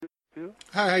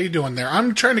Hi, how you doing there?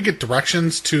 I'm trying to get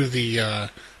directions to the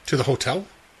hotel.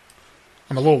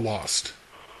 I'm a little lost.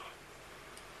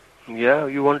 Yeah,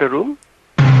 you want a room?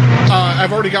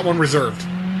 I've already got one reserved.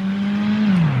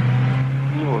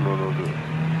 No.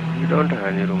 We don't have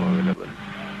any room available.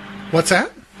 What's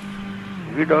that?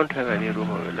 We don't have any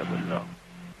room available now.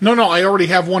 No, I already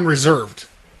have one reserved.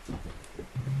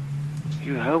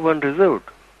 You have one reserved?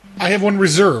 I have one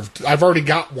reserved. I've already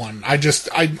got one.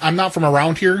 I'm not from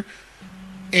around here,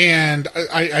 and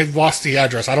I lost the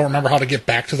address. I don't remember how to get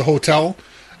back to the hotel.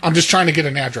 I'm just trying to get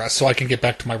an address so I can get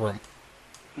back to my room.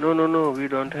 No. We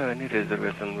don't have any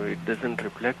reservation. It doesn't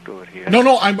reflect over here.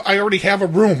 No. I already have a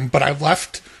room, but I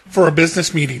left for a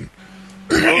business meeting,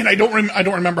 and I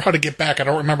don't remember how to get back. I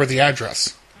don't remember the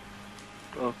address.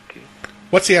 Okay.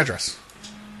 What's the address?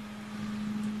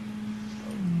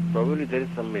 Probably there is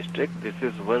some mistake. This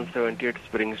is 178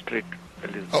 Spring Street,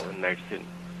 Nights Inn.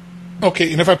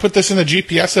 Okay, and if I put this in the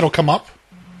GPS, it'll come up?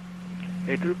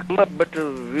 It will come up, but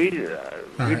we don't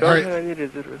have any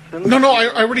reservation. No,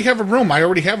 I already have a room.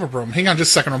 Hang on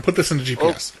just a second. I'll put this in the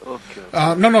GPS.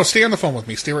 Okay. No, stay on the phone with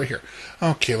me. Stay right here.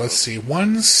 Okay, let's see.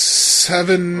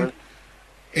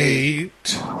 178.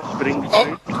 Spring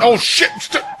Street. Oh, shit.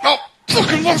 Oh,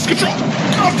 fucking lost control.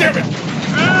 God damn it.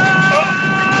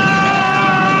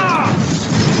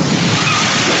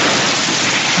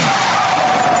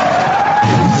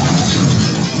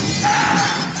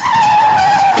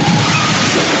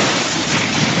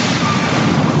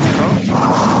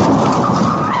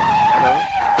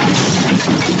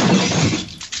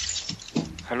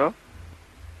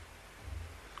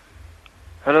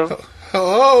 Hello?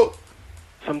 Hello?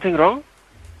 Something wrong?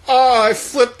 Oh, I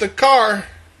flipped the car.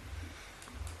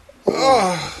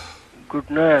 Oh.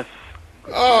 Goodness.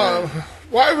 Oh,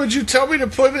 why would you tell me to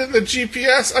put it in the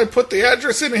GPS? I put the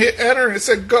address in and hit enter and it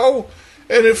said go,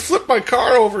 and it flipped my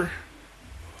car over.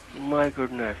 My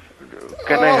goodness.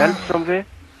 Can I help some way?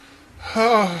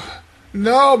 Oh,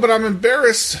 no, but I'm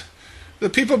embarrassed. The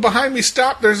people behind me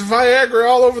stopped. There's Viagra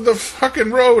all over the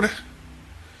fucking road.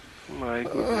 My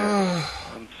goodness.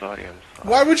 I'm sorry.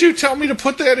 Why would you tell me to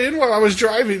put that in while I was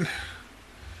driving?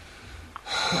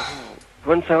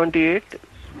 178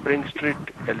 Spring Street,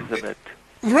 Elizabeth.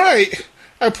 Right.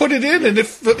 I put it in and it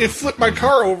flipped my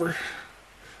car over.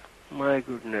 My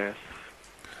goodness.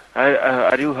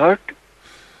 Are you hurt?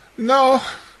 No.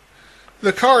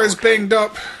 The car is banged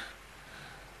up.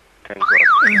 Thank God.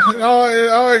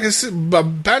 Oh, I can see.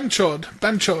 Benchod.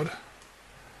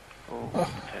 Oh,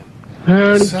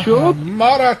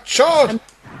 Marachod.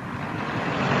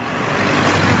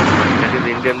 That is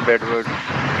Indian bad word.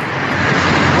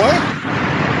 What?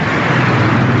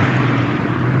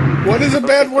 What is a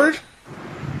bad word?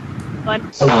 What?